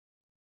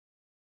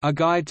A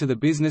Guide to the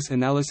Business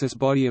Analysis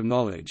Body of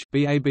Knowledge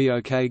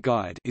 (BABOK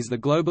Guide) is the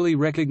globally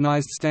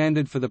recognized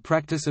standard for the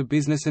practice of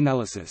business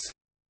analysis.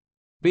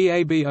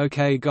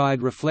 BABOK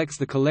Guide reflects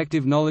the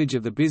collective knowledge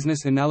of the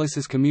business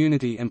analysis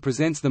community and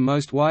presents the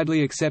most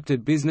widely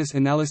accepted business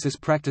analysis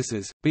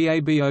practices.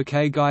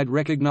 BABOK Guide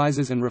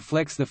recognizes and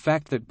reflects the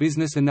fact that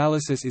business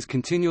analysis is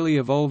continually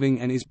evolving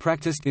and is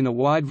practiced in a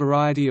wide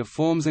variety of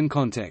forms and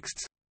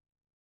contexts.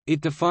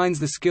 It defines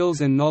the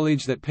skills and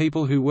knowledge that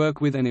people who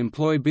work with and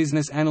employ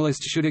business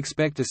analysts should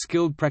expect a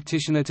skilled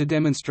practitioner to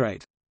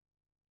demonstrate.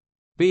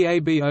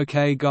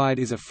 BABOK Guide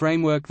is a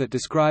framework that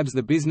describes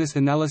the business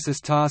analysis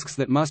tasks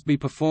that must be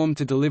performed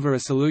to deliver a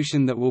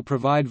solution that will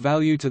provide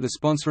value to the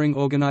sponsoring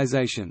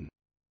organization.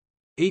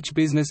 Each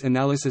business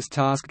analysis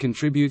task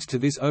contributes to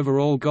this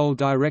overall goal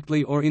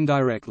directly or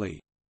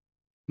indirectly.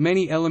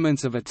 Many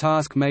elements of a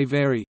task may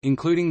vary,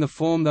 including the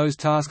form those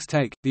tasks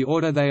take, the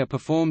order they are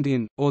performed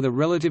in, or the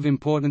relative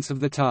importance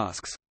of the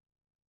tasks.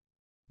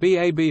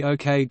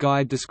 BABOK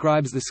Guide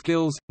describes the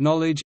skills,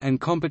 knowledge, and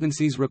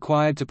competencies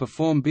required to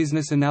perform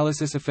business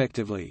analysis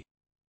effectively.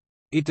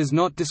 It does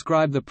not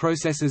describe the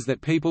processes that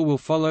people will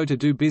follow to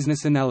do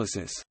business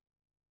analysis.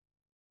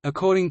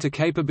 According to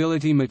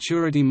Capability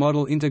Maturity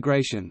Model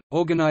Integration,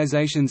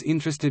 organizations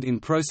interested in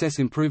process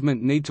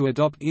improvement need to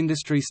adopt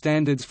industry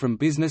standards from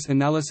business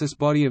analysis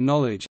body of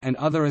knowledge and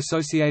other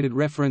associated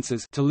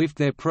references to lift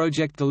their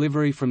project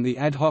delivery from the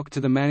ad hoc to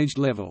the managed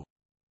level.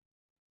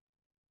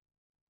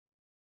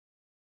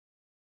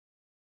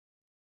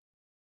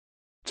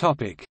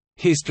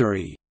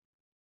 History.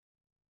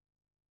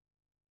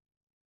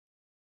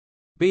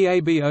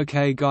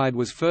 BABOK Guide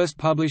was first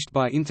published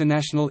by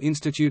International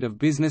Institute of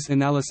Business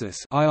Analysis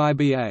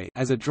 (IIBA)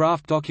 as a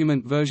draft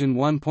document version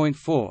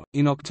 1.4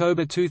 in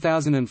October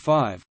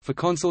 2005 for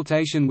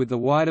consultation with the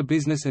wider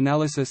business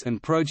analysis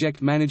and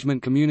project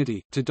management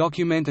community to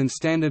document and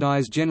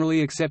standardize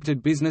generally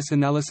accepted business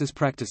analysis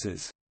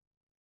practices.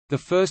 The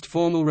first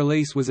formal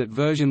release was at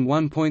version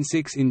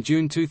 1.6 in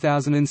June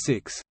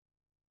 2006.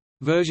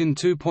 Version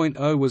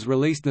 2.0 was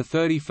released the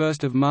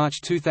 31st of March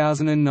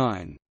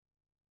 2009.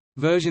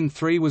 Version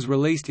 3 was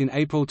released in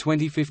April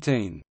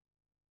 2015.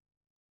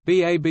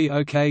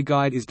 BABOK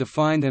Guide is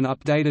defined and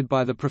updated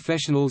by the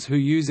professionals who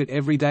use it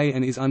every day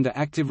and is under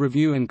active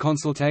review and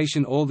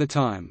consultation all the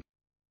time.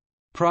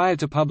 Prior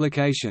to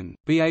publication,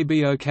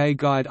 BABOK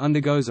Guide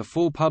undergoes a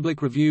full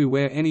public review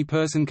where any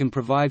person can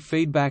provide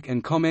feedback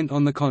and comment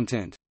on the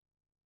content.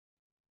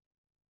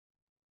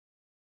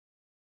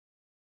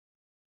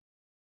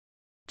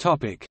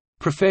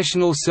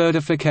 Professional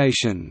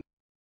certification.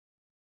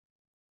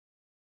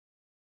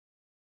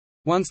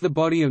 Once the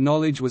body of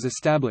knowledge was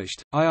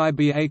established,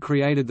 IIBA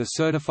created the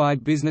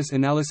Certified Business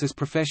Analysis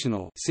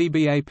Professional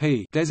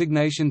 (CBAP)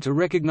 designation to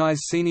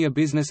recognize senior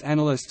business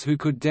analysts who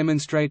could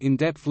demonstrate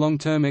in-depth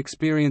long-term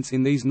experience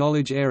in these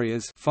knowledge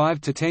areas,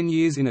 5 to 10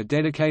 years in a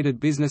dedicated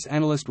business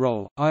analyst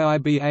role.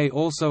 IIBA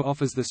also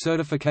offers the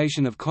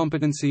Certification of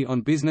Competency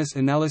on Business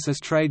Analysis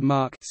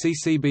Trademark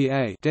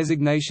 (CCBA)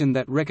 designation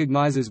that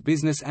recognizes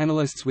business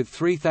analysts with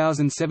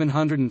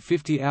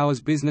 3,750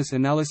 hours business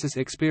analysis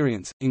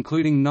experience,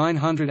 including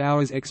 900 hours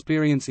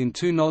experience in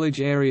 2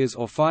 knowledge areas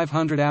or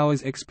 500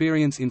 hours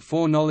experience in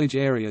 4 knowledge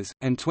areas,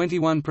 and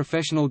 21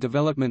 professional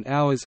development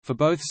hours. For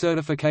both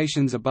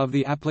certifications above,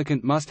 the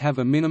applicant must have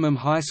a minimum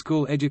high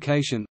school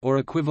education or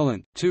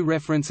equivalent, 2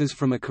 references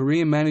from a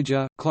career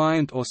manager,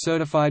 client or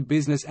certified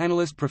business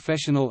analyst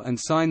professional, and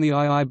sign the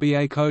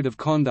IIBA Code of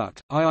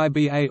Conduct.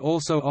 IIBA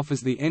also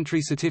offers the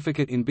Entry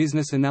Certificate in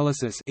Business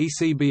Analysis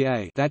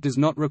 (ECBA) that does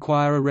not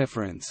require a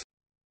reference.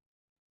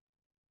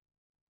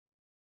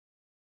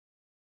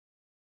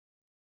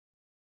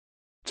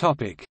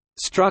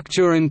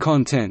 Structure and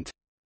content.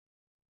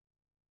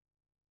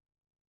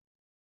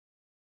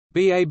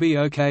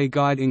 BABOK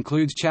Guide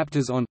includes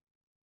chapters on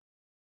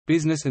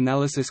business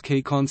analysis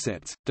key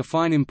concepts,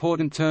 define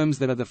important terms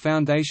that are the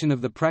foundation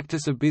of the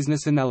practice of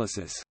business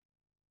analysis.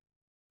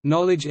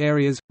 Knowledge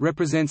areas,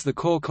 represents the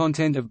core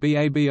content of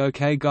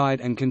BABOK Guide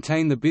and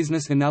contain the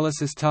business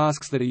analysis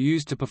tasks that are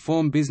used to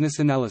perform business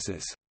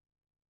analysis.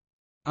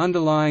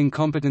 Underlying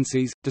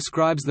competencies,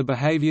 describes the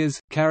behaviors,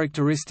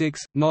 characteristics,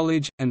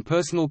 knowledge, and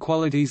personal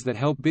qualities that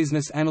help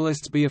business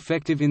analysts be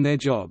effective in their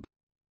job.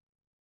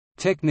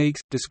 Techniques,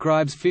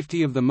 describes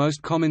 50 of the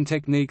most common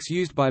techniques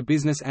used by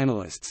business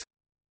analysts.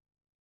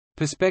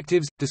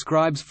 Perspectives,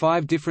 describes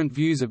 5 different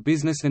views of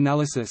business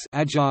analysis: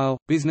 agile,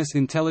 business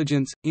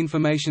intelligence,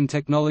 information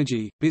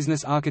technology,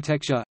 business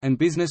architecture, and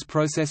business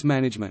process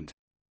management.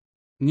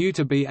 New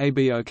to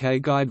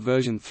BABOK Guide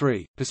version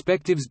 3,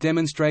 perspectives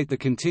demonstrate the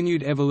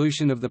continued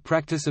evolution of the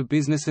practice of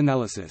business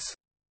analysis.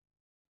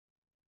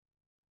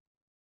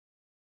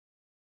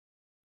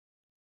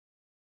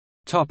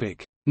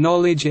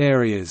 Knowledge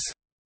areas.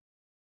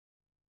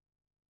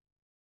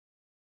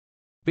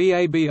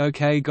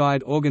 BABOK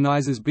Guide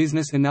organizes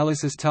business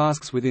analysis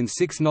tasks within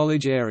 6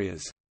 knowledge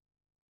areas.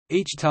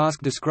 Each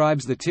task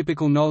describes the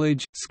typical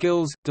knowledge,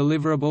 skills,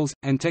 deliverables,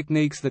 and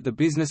techniques that the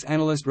business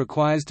analyst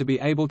requires to be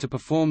able to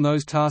perform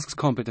those tasks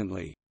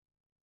competently.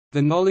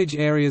 The knowledge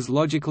areas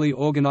logically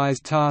organize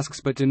tasks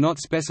but do not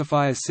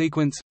specify a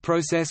sequence,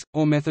 process,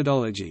 or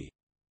methodology.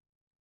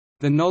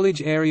 The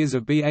knowledge areas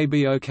of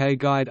BABOK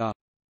Guide are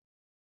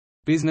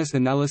Business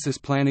Analysis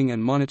Planning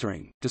and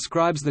Monitoring,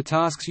 describes the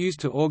tasks used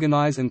to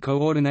organize and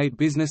coordinate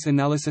business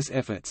analysis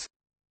efforts.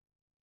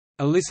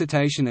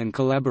 Elicitation and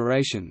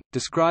Collaboration,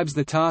 describes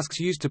the tasks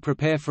used to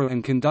prepare for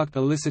and conduct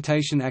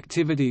elicitation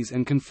activities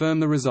and confirm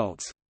the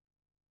results.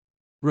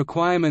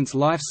 Requirements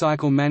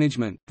Lifecycle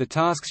Management, the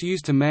tasks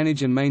used to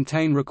manage and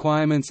maintain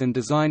requirements and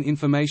design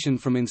information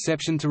from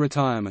inception to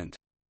retirement.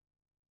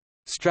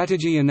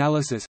 Strategy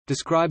Analysis,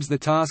 describes the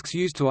tasks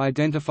used to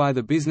identify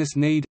the business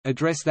need,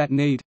 address that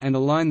need, and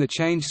align the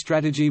change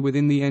strategy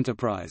within the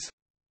enterprise.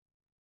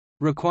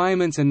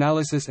 Requirements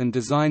Analysis and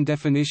Design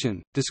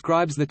Definition,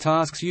 describes the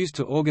tasks used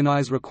to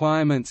organize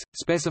requirements,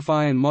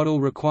 specify and model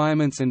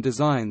requirements and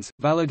designs,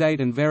 validate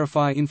and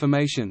verify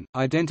information,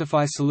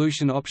 identify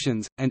solution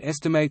options, and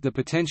estimate the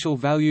potential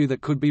value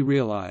that could be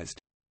realized.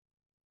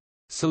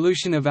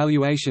 Solution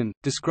Evaluation,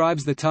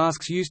 describes the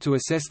tasks used to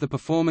assess the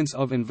performance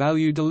of and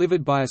value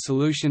delivered by a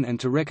solution and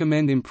to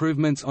recommend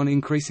improvements on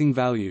increasing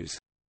values.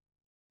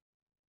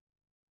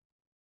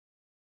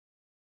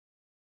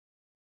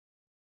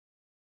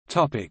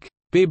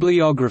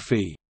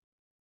 Bibliography.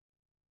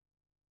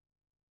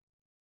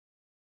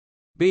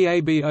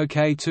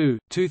 BABOK 2,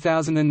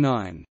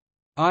 2009.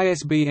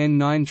 ISBN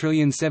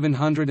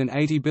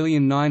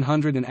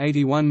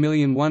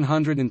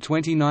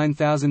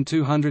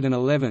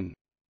 9780981129211.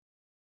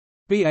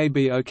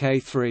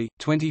 BABOK 3,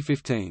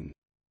 2015.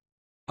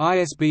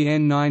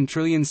 ISBN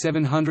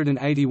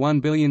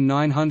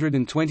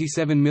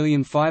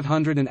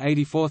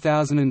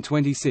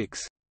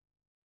 97819279850584026.